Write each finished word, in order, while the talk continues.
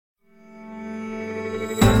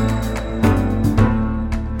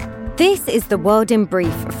This is The World in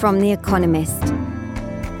Brief from The Economist.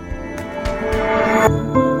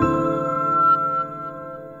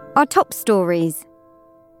 Our top stories.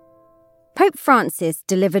 Pope Francis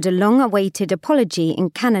delivered a long-awaited apology in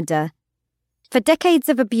Canada for decades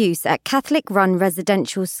of abuse at Catholic-run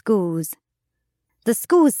residential schools. The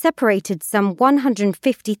schools separated some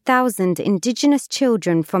 150,000 Indigenous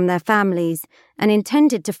children from their families and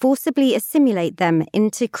intended to forcibly assimilate them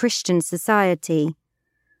into Christian society.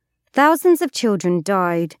 Thousands of children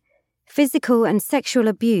died. Physical and sexual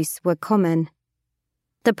abuse were common.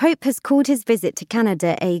 The Pope has called his visit to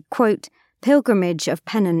Canada a, quote, pilgrimage of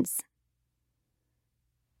penance.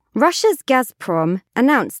 Russia's Gazprom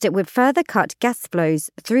announced it would further cut gas flows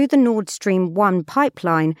through the Nord Stream 1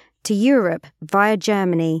 pipeline to Europe via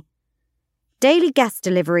Germany. Daily gas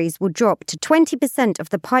deliveries will drop to 20% of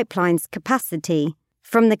the pipeline's capacity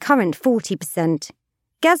from the current 40%.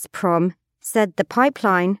 Gazprom said the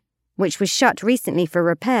pipeline, which was shut recently for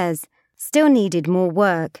repairs, still needed more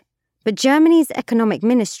work. But Germany's economic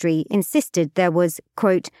ministry insisted there was,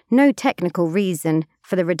 quote, no technical reason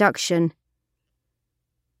for the reduction.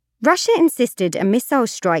 Russia insisted a missile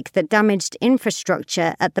strike that damaged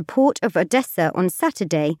infrastructure at the port of Odessa on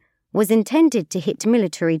Saturday was intended to hit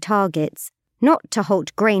military targets, not to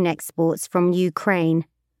halt grain exports from Ukraine.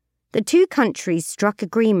 The two countries struck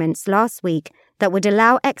agreements last week that would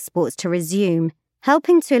allow exports to resume,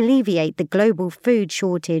 helping to alleviate the global food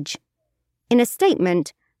shortage. In a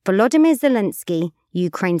statement, Volodymyr Zelensky,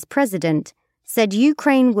 Ukraine's president, said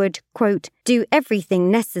Ukraine would, quote, do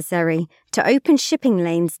everything necessary to open shipping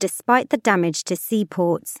lanes despite the damage to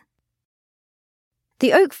seaports.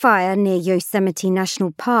 The Oak Fire near Yosemite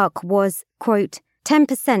National Park was, quote,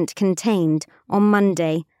 10% contained on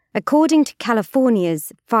Monday, according to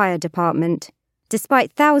California's fire department,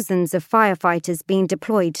 despite thousands of firefighters being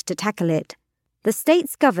deployed to tackle it. The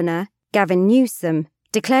state's governor, Gavin Newsom,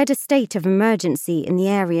 declared a state of emergency in the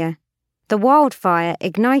area. The wildfire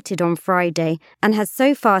ignited on Friday and has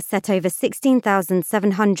so far set over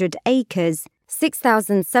 16,700 acres,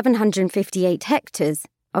 6,758 hectares,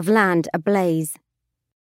 of land ablaze.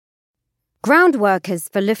 Ground workers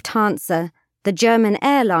for Lufthansa, the German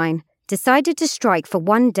airline, decided to strike for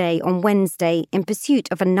one day on Wednesday in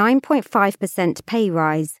pursuit of a 9.5% pay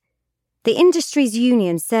rise. The industry's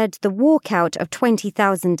union said the walkout of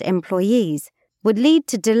 20,000 employees would lead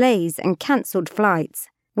to delays and cancelled flights,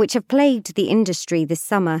 which have plagued the industry this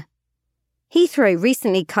summer. Heathrow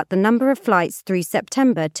recently cut the number of flights through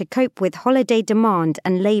September to cope with holiday demand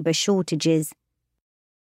and labour shortages.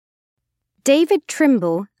 David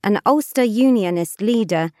Trimble, an Ulster Unionist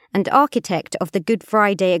leader and architect of the Good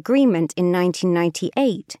Friday Agreement in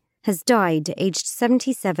 1998, has died aged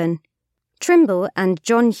 77. Trimble and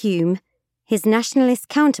John Hume, his nationalist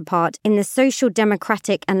counterpart in the Social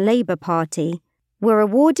Democratic and Labour Party, were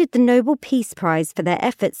awarded the Nobel Peace Prize for their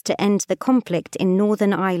efforts to end the conflict in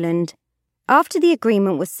Northern Ireland. After the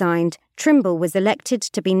agreement was signed, Trimble was elected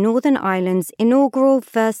to be Northern Ireland's inaugural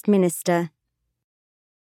First Minister.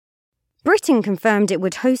 Britain confirmed it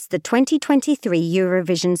would host the 2023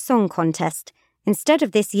 Eurovision Song Contest instead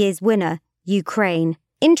of this year's winner, Ukraine.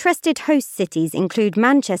 Interested host cities include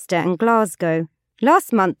Manchester and Glasgow.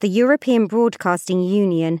 Last month, the European Broadcasting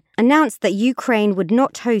Union announced that Ukraine would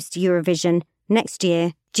not host Eurovision next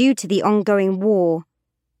year due to the ongoing war.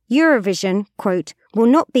 Eurovision, quote, will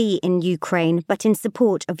not be in Ukraine but in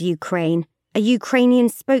support of Ukraine, a Ukrainian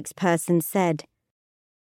spokesperson said.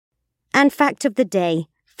 And fact of the day,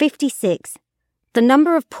 56. The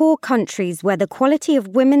number of poor countries where the quality of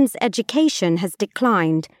women's education has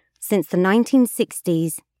declined since the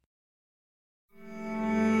 1960s.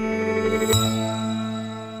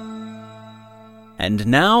 And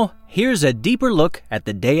now, here's a deeper look at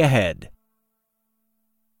the day ahead.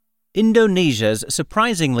 Indonesia's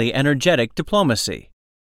surprisingly energetic diplomacy.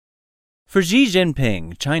 For Xi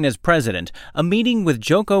Jinping, China's president, a meeting with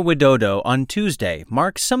Joko Widodo on Tuesday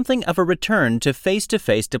marks something of a return to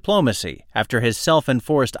face-to-face diplomacy after his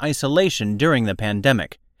self-enforced isolation during the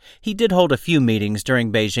pandemic. He did hold a few meetings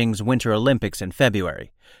during Beijing's Winter Olympics in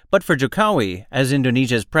February. But for Jokowi, as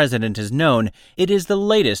Indonesia's president is known, it is the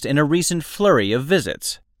latest in a recent flurry of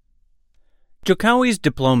visits. Jokowi's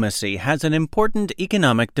diplomacy has an important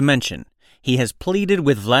economic dimension. He has pleaded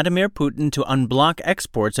with Vladimir Putin to unblock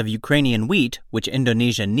exports of Ukrainian wheat, which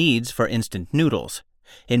Indonesia needs for instant noodles.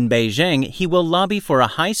 In Beijing, he will lobby for a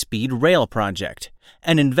high-speed rail project.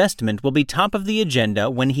 An investment will be top of the agenda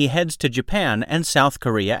when he heads to Japan and South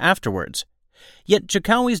Korea afterwards. Yet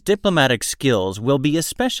Jokowi's diplomatic skills will be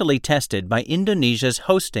especially tested by Indonesia's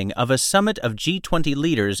hosting of a summit of G20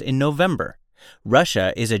 leaders in November.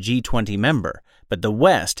 Russia is a G20 member, but the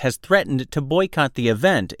West has threatened to boycott the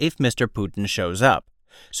event if Mr. Putin shows up.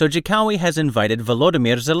 So Jakawi has invited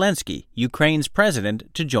Volodymyr Zelensky, Ukraine's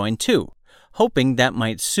president, to join too, hoping that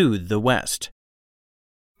might soothe the West.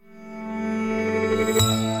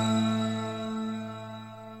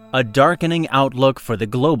 A darkening outlook for the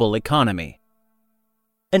global economy.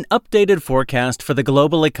 An updated forecast for the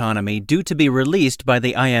global economy due to be released by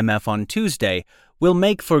the IMF on Tuesday will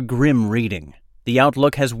make for grim reading. The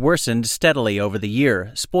outlook has worsened steadily over the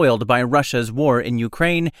year, spoiled by Russia's war in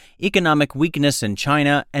Ukraine, economic weakness in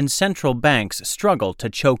China, and central banks' struggle to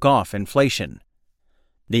choke off inflation.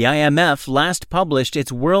 The IMF last published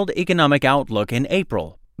its World Economic Outlook in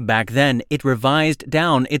April. Back then, it revised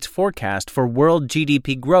down its forecast for world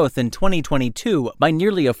GDP growth in 2022 by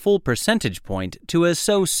nearly a full percentage point to a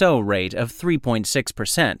so-so rate of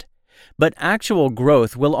 3.6%. But actual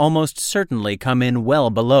growth will almost certainly come in well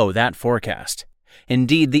below that forecast.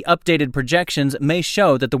 Indeed, the updated projections may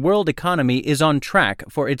show that the world economy is on track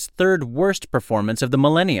for its third worst performance of the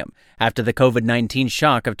millennium, after the COVID-19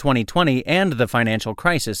 shock of 2020 and the financial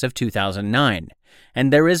crisis of 2009.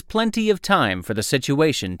 And there is plenty of time for the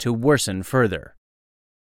situation to worsen further.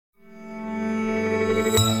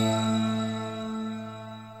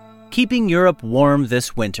 Keeping Europe warm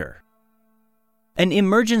this winter. An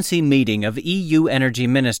emergency meeting of EU energy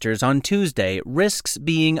ministers on Tuesday risks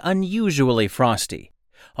being unusually frosty.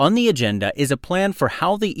 On the agenda is a plan for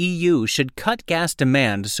how the EU should cut gas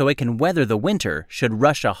demand so it can weather the winter should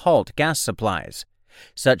Russia halt gas supplies.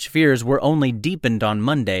 Such fears were only deepened on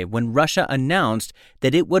Monday when Russia announced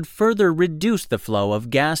that it would further reduce the flow of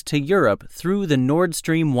gas to Europe through the Nord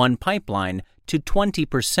Stream 1 pipeline to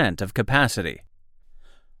 20% of capacity.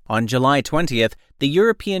 On July 20th, the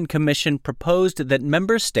European Commission proposed that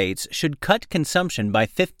member states should cut consumption by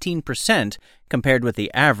 15% compared with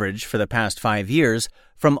the average for the past 5 years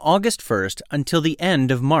from August 1st until the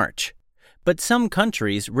end of March. But some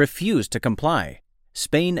countries refuse to comply.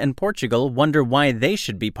 Spain and Portugal wonder why they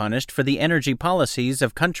should be punished for the energy policies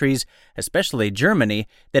of countries, especially Germany,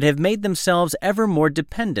 that have made themselves ever more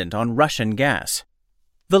dependent on Russian gas.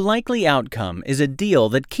 The likely outcome is a deal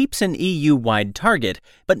that keeps an EU-wide target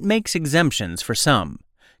but makes exemptions for some.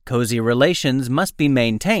 Cozy relations must be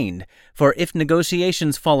maintained, for if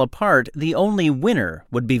negotiations fall apart, the only winner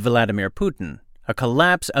would be Vladimir Putin. A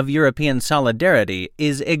collapse of European solidarity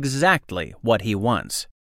is exactly what he wants.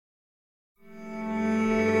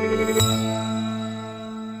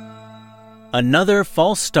 Another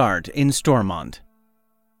false start in Stormont.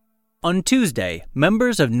 On Tuesday,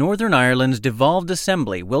 members of Northern Ireland's devolved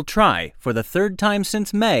assembly will try, for the third time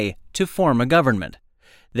since May, to form a government.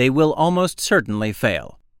 They will almost certainly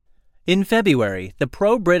fail. In February, the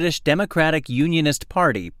pro-British Democratic Unionist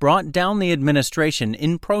Party brought down the administration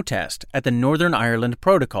in protest at the Northern Ireland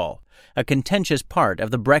Protocol, a contentious part of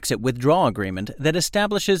the Brexit withdrawal agreement that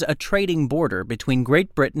establishes a trading border between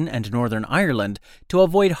Great Britain and Northern Ireland to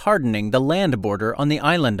avoid hardening the land border on the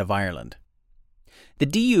island of Ireland. The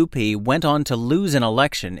DUP went on to lose an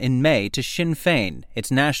election in May to Sinn Féin, its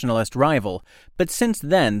nationalist rival, but since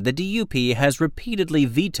then the DUP has repeatedly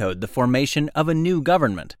vetoed the formation of a new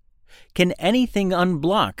government. Can anything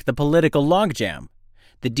unblock the political logjam?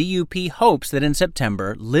 The DUP hopes that in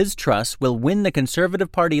September, Liz Truss will win the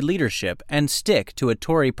Conservative Party leadership and stick to a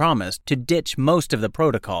Tory promise to ditch most of the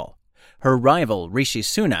protocol. Her rival, Rishi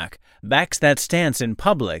Sunak, backs that stance in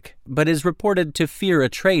public, but is reported to fear a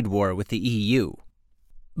trade war with the EU.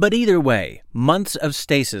 But either way, months of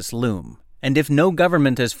stasis loom, and if no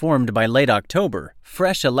government is formed by late October,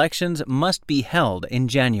 fresh elections must be held in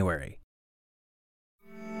January.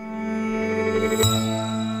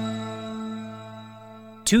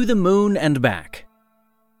 To the moon and back.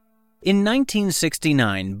 In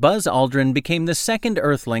 1969, Buzz Aldrin became the second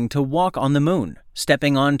Earthling to walk on the moon,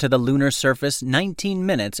 stepping onto the lunar surface 19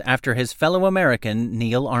 minutes after his fellow American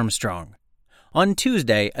Neil Armstrong. On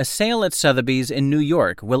Tuesday, a sale at Sotheby's in New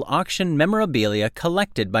York will auction memorabilia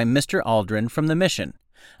collected by Mr. Aldrin from the mission.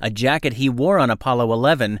 A jacket he wore on Apollo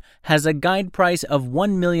 11 has a guide price of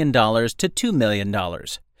 $1 million to $2 million.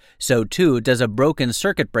 So too does a broken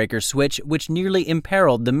circuit breaker switch which nearly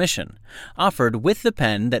imperiled the mission, offered with the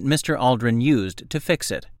pen that Mr. Aldrin used to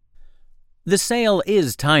fix it. The sale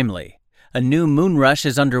is timely. A new moon rush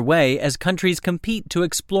is underway as countries compete to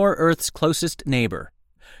explore Earth's closest neighbor.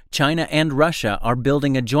 China and Russia are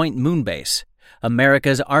building a joint moon base.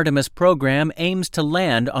 America's Artemis program aims to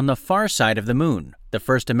land on the far side of the moon, the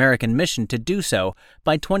first American mission to do so,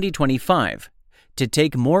 by 2025. To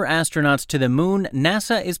take more astronauts to the moon,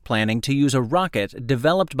 NASA is planning to use a rocket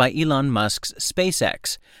developed by Elon Musk's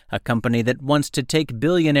SpaceX, a company that wants to take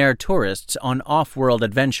billionaire tourists on off-world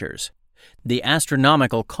adventures. The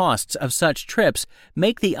astronomical costs of such trips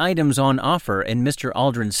make the items on offer in Mr.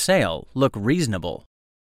 Aldrin's sale look reasonable.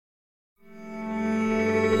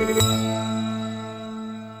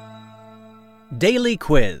 Daily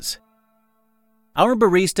Quiz. Our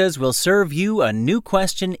baristas will serve you a new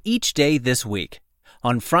question each day this week.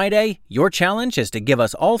 On Friday, your challenge is to give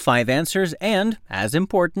us all 5 answers and, as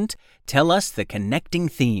important, tell us the connecting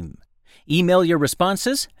theme. Email your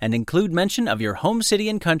responses and include mention of your home city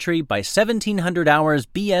and country by 1700 hours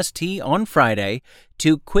BST on Friday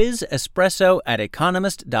to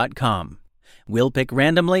quizespresso@economist.com. We'll pick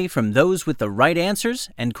randomly from those with the right answers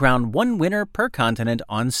and crown one winner per continent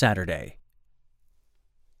on Saturday.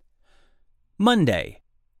 Monday.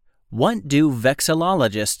 What do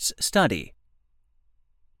vexillologists study?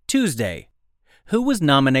 Tuesday. Who was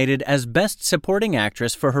nominated as Best Supporting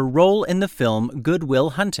Actress for her role in the film Good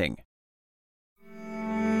Will Hunting?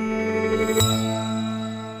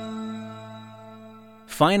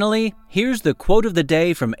 Finally, here's the quote of the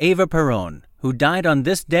day from Eva Perón, who died on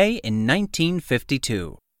this day in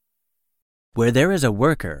 1952. Where there is a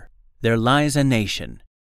worker, there lies a nation.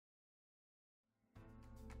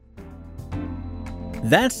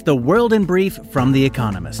 That's The World in Brief from The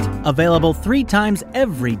Economist, available 3 times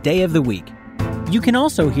every day of the week. You can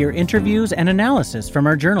also hear interviews and analysis from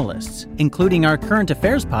our journalists, including our current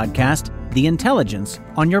affairs podcast, The Intelligence,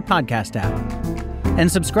 on your podcast app.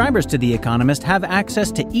 And subscribers to The Economist have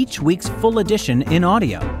access to each week's full edition in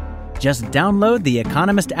audio. Just download The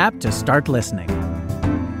Economist app to start listening.